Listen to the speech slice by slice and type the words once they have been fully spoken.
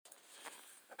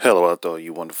Hello out there,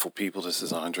 you wonderful people. This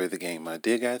is Andre the Game, my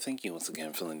dear guy. Thank you once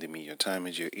again for lending me your time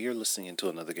and your ear, listening into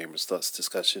another Gamer's Thoughts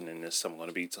discussion. In this, I'm going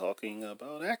to be talking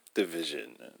about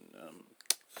Activision.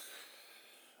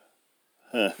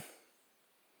 Huh.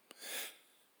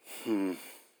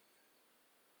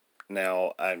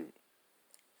 Now, I'm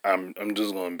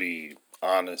just going to be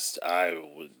honest. I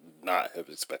would not have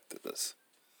expected this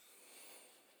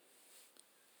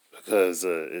because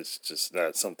it's just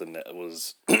not something that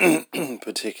was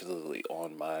particularly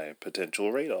on my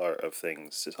potential radar of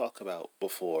things to talk about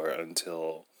before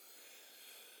until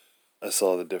I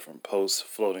saw the different posts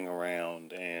floating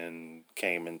around and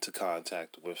came into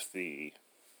contact with the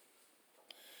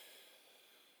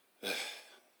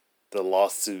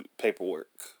lawsuit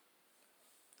paperwork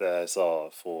that I saw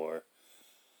for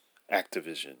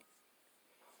Activision,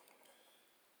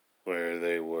 where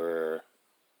they were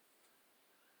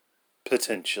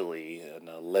potentially and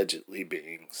allegedly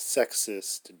being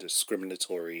sexist,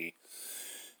 discriminatory,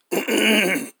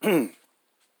 and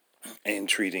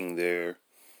treating their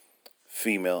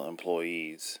female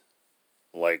employees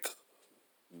like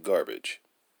garbage.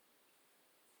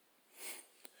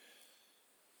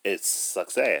 It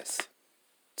sucks ass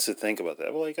to think about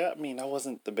that. Well, I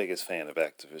wasn't the biggest fan of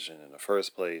Activision in the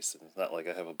first place, and it's not like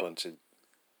I have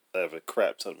a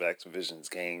crap ton of Activision's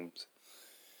games.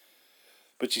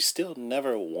 But you still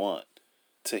never want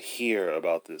to hear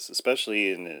about this,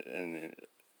 especially in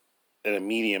a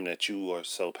medium that you are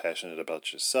so passionate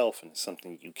about yourself and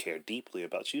something you care deeply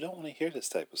about. You don't want to hear this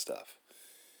type of stuff.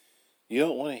 You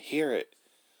don't want to hear it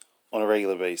on a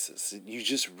regular basis. You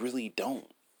just really don't.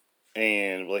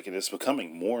 And it's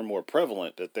becoming more and more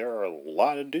prevalent that there are a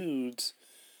lot of dudes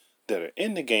that are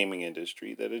in the gaming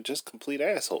industry that are just complete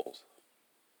assholes.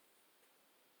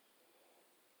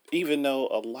 Even though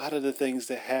a lot of the things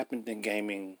that happened in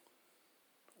gaming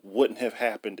wouldn't have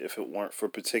happened if it weren't for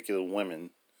particular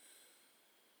women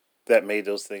that made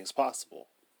those things possible.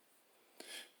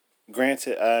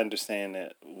 Granted, I understand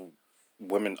that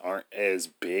women aren't as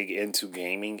big into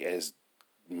gaming as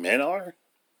men are,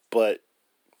 but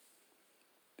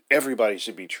everybody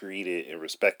should be treated and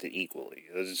respected equally.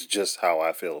 That's just how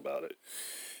I feel about it.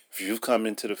 If you've come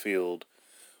into the field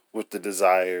with the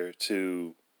desire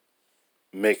to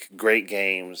make great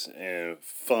games and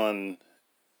fun,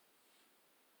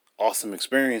 awesome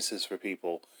experiences for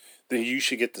people, then you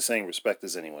should get the same respect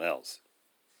as anyone else.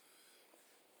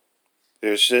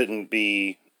 There shouldn't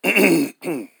be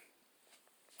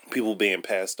people being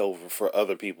passed over for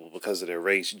other people because of their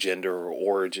race, gender, or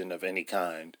origin of any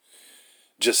kind,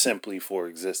 just simply for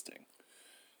existing.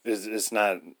 That's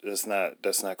not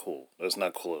cool. That's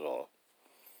not cool at all.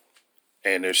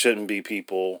 And there shouldn't be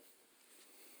people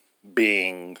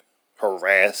being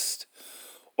harassed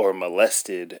or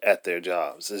molested at their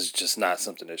jobs. It's just not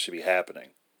something that should be happening.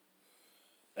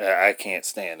 I can't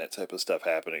stand that type of stuff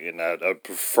happening, and I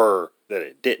prefer that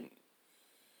it didn't.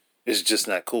 It's just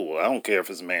not cool. I don't care if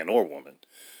it's a man or woman,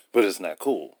 but it's not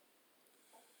cool.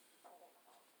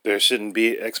 There shouldn't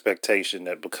be expectation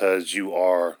that because you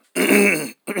are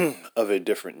of a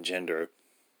different gender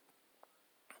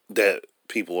that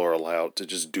people are allowed to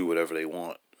just do whatever they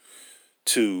want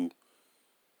to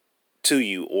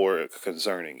you or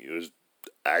concerning you.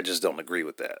 I just don't agree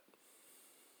with that.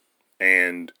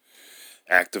 And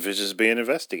Activision is being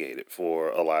investigated for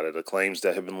a lot of the claims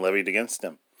that have been levied against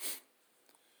them.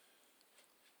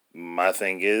 My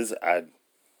thing is, I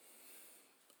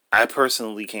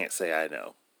personally can't say I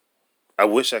know. I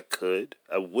wish I could.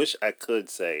 I wish I could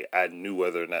say I knew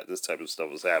whether or not this type of stuff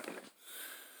was happening.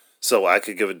 So I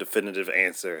could give a definitive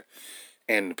answer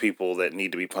and the people that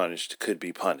need to be punished could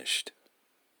be punished.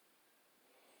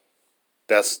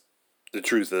 That's the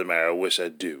truth of the matter. I wish I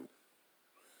do.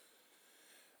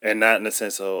 And not in the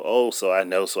sense of, so I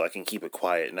know so I can keep it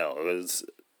quiet. No,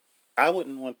 I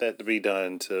wouldn't want that to be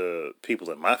done to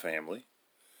people in my family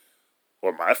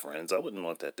or my friends. I wouldn't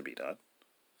want that to be done.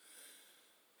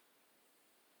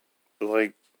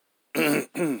 I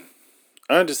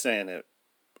understand that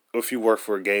if you work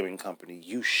for a gaming company,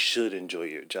 you should enjoy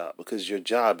your job because your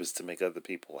job is to make other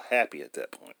people happy at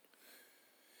that point.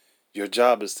 Your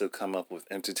job is to come up with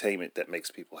entertainment that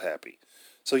makes people happy.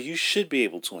 So you should be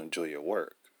able to enjoy your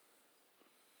work.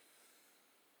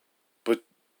 But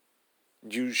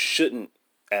you shouldn't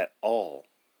at all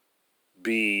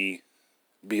be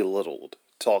belittled,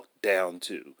 talked down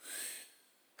to,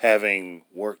 having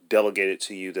work delegated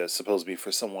to you that's supposed to be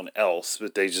for someone else,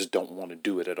 but they just don't want to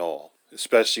do it at all.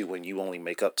 Especially when you only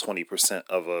make up 20%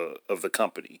 of the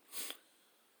company.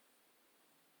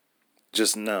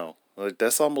 Just know.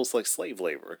 That's almost like slave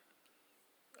labor.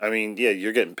 I mean, yeah,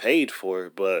 you're getting paid for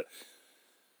it, but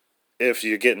if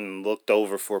you're getting looked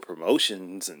over for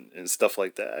promotions and stuff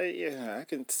like that, yeah, I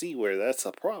can see where that's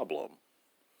a problem.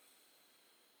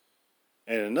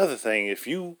 And another thing,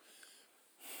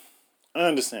 I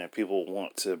understand people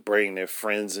want to bring their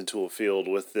friends into a field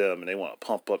with them and they want to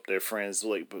pump up their friends.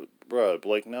 Like, but, bruh,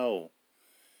 like, no,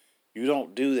 you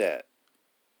don't do that.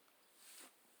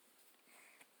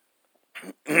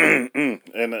 And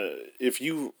if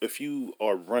you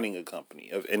are running a company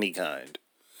of any kind,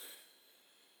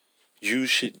 you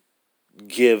should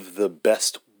give the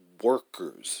best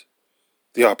workers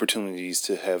the opportunities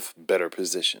to have better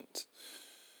positions.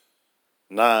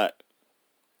 Not,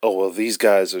 oh, well, these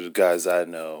guys are the guys I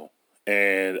know,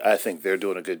 and I think they're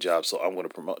doing a good job, so I'm going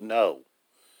to promote. No.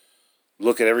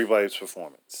 Look at everybody's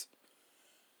performance.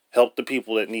 Help the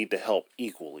people that need the help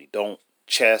equally. Don't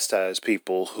chastise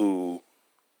people who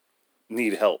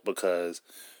need help because,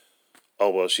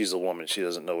 oh, well, she's a woman. She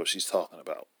doesn't know what she's talking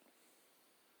about.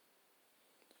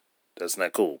 That's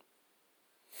not cool.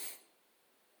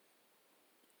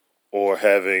 Or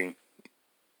having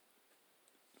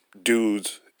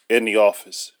dudes in the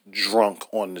office drunk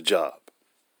on the job.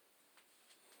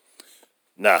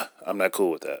 Nah, I'm not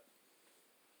cool with that.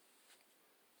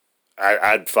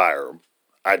 I'd fire them.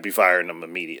 I'd be firing them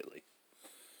immediately.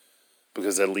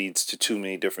 Because that leads to too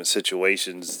many different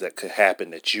situations that could happen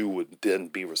that you would then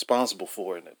be responsible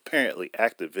for. And apparently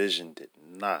Activision did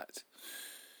not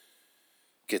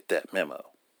get that memo.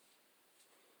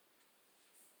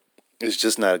 It's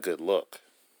just not a good look.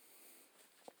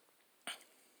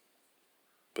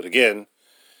 But again,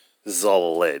 this is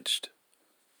all alleged.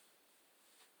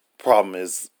 Problem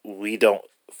is, we don't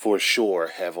for sure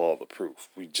have all the proof.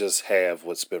 We just have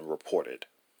what's been reported.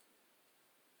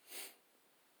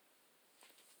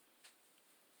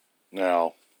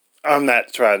 Now, I'm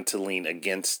not trying to lean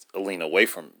away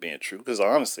from it being true, because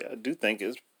honestly, I do think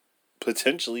it's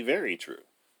potentially very true.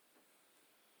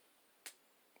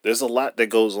 There's a lot that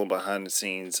goes on behind the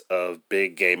scenes of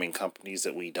big gaming companies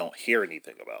that we don't hear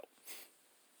anything about.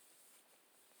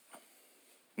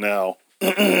 Now,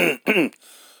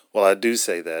 well, I do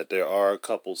say that there are a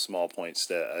couple small points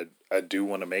that I do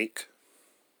want to make.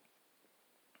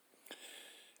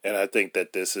 And I think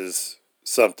that this is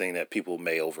something that people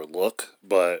may overlook,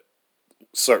 but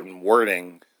certain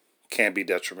wording can be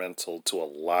detrimental to a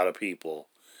lot of people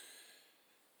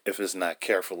if it's not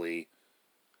carefully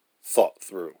thought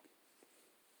through.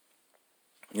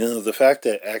 You know, the fact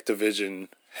that Activision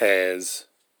has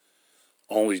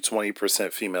only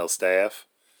 20% female staff,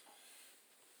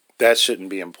 that shouldn't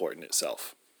be important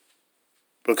itself.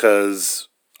 Because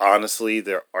honestly,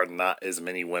 there are not as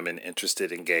many women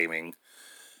interested in gaming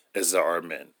as there are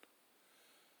men.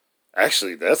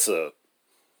 Actually, that's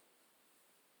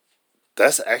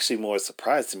actually more a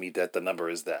surprise to me that the number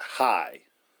is that high.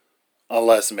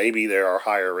 Unless maybe there are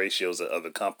higher ratios at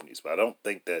other companies. But I don't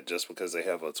think that just because they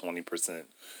have a 20%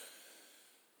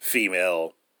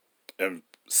 female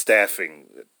staffing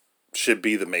should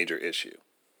be the major issue.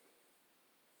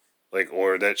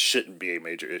 Or that shouldn't be a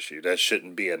major issue. That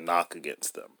shouldn't be a knock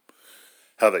against them.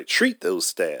 How they treat those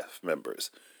staff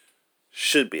members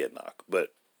should be a knock.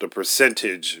 But the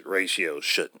percentage ratio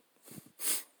shouldn't.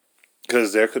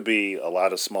 Because there could be a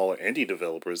lot of smaller indie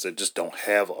developers that just don't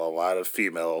have a lot of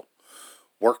female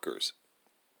workers,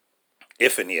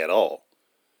 if any at all.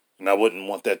 And I wouldn't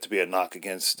want that to be a knock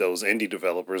against those indie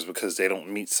developers because they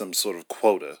don't meet some sort of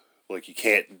quota. Like, you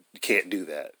can't do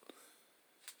that.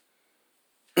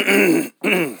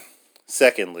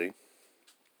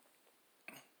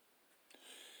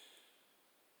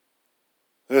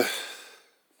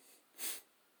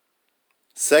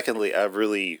 Secondly, I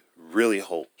really, really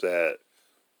hope that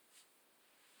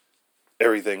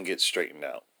everything gets straightened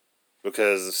out.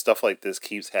 Because if stuff like this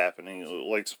keeps happening,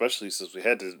 like especially since we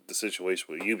had the situation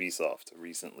with Ubisoft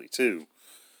recently too,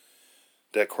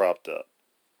 that cropped up.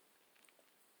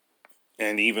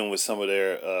 And even with some of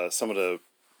the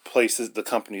places, the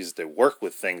companies they work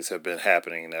with, things have been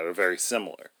happening that are very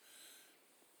similar.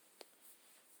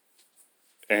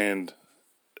 And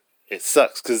it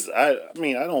sucks because I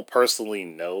don't personally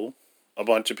know a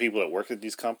bunch of people that work at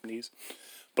these companies,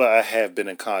 but I have been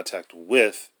in contact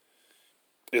with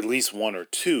at least one or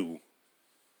two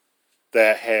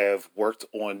that have worked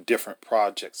on different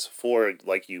projects for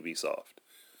like Ubisoft.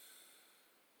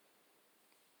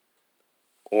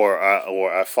 Or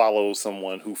I follow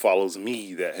someone who follows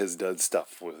me that has done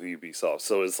stuff with Ubisoft.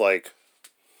 So it's like,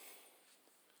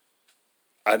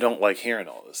 I don't like hearing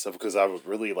all this stuff because I would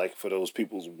really like for those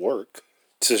people's work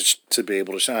to be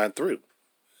able to shine through.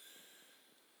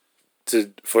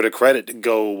 For the credit to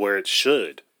go where it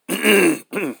should.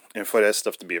 And for that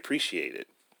stuff to be appreciated.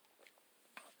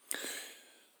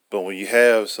 But when you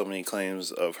have so many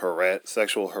claims of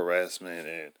sexual harassment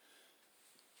and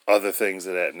other things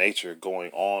of that nature going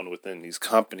on within these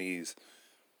companies,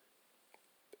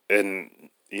 and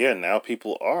yeah, now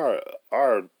people are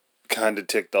kind of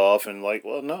ticked off and like,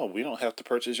 well, no, we don't have to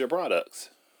purchase your products.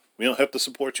 We don't have to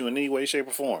support you in any way, shape,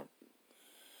 or form.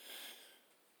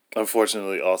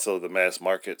 Unfortunately, also the mass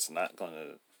market's not going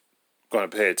to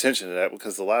pay attention to that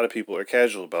because a lot of people are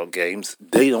casual about games.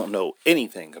 They don't know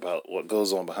anything about what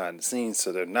goes on behind the scenes,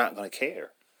 so they're not going to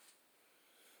care.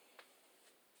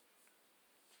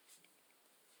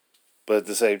 But at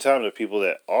the same time, the people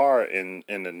that are in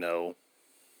the know,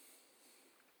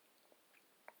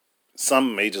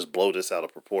 some may just blow this out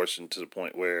of proportion to the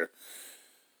point where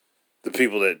the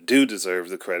people that do deserve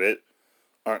the credit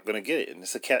aren't going to get it. And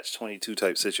it's a catch-22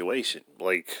 type situation.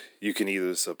 Like, you can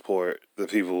either support the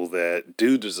people that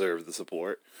do deserve the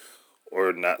support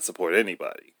or not support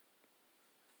anybody,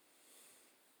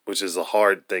 which is a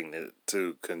hard thing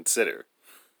to consider.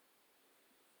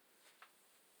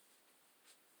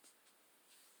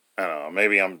 I don't know,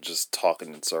 maybe I'm just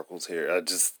talking in circles here. I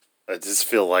just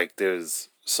feel like there's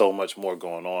so much more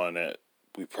going on that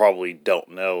we probably don't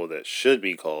know that should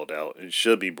be called out and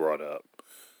should be brought up.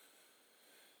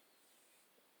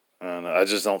 And I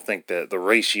just don't think that the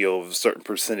ratio of certain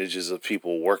percentages of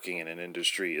people working in an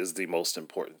industry is the most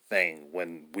important thing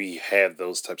when we have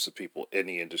those types of people in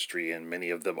the industry, and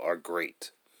many of them are great.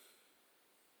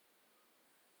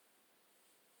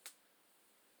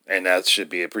 And that should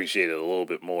be appreciated a little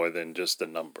bit more than just a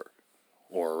number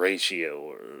or a ratio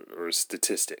or a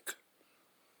statistic.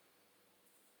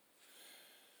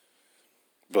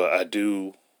 But I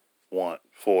do want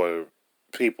for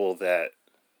people that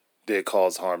did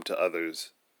cause harm to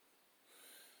others,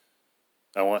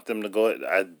 I want them to go.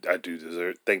 I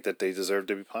do think that they deserve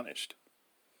to be punished.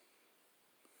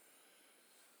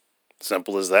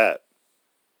 Simple as that.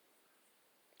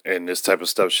 And this type of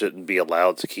stuff shouldn't be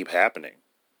allowed to keep happening.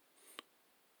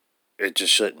 It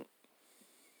just shouldn't.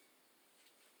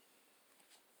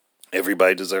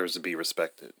 Everybody deserves to be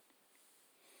respected.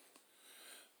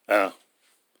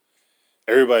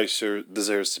 Everybody sure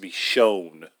deserves to be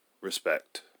shown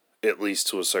respect, at least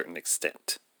to a certain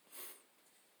extent.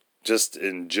 Just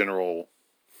in general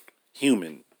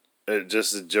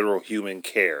just in general human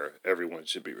care, everyone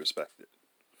should be respected.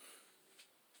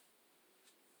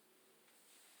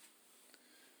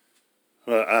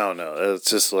 Well, I don't know.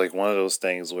 It's just like one of those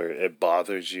things where it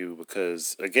bothers you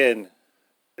because, again,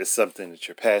 it's something that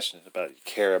you're passionate about. You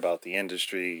care about the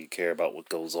industry. You care about what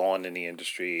goes on in the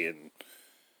industry, and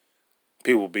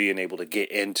people being able to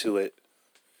get into it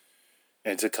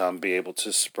and to come be able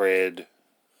to spread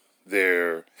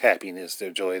their happiness,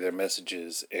 their joy, their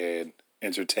messages, and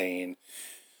entertain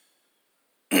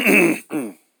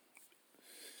and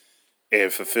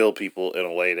fulfill people in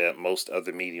a way that most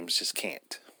other mediums just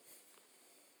can't.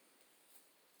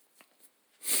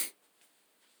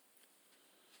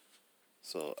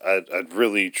 So I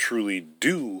really, truly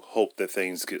do hope that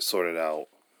things get sorted out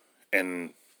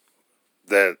and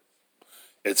that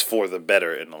it's for the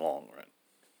better in the long run.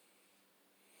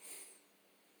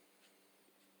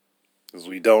 Because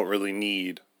we don't really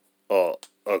need a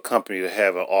company to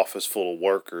have an office full of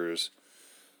workers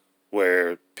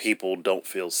where people don't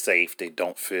feel safe, they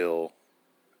don't feel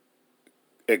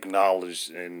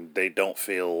acknowledged, and they don't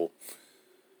feel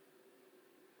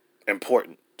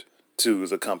important to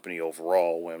the company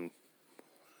overall when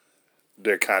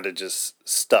they're kind of just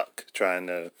stuck trying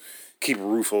to keep a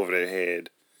roof over their head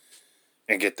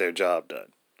and get their job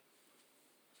done.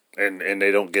 And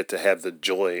they don't get to have the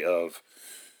joy of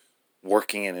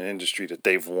working in an industry that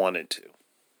they've wanted to.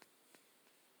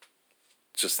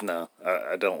 Just no,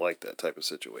 I don't like that type of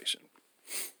situation.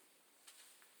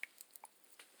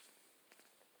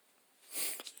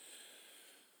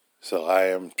 So I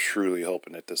am truly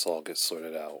hoping that this all gets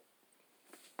sorted out.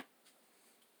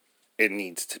 It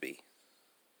needs to be.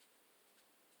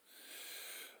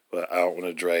 But I don't want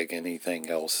to drag anything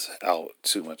else out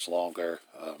too much longer.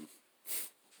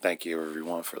 Thank you,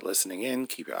 everyone, for listening in.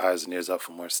 Keep your eyes and ears up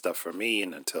for more stuff from me.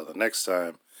 And until the next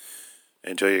time,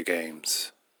 enjoy your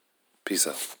games. Peace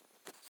out.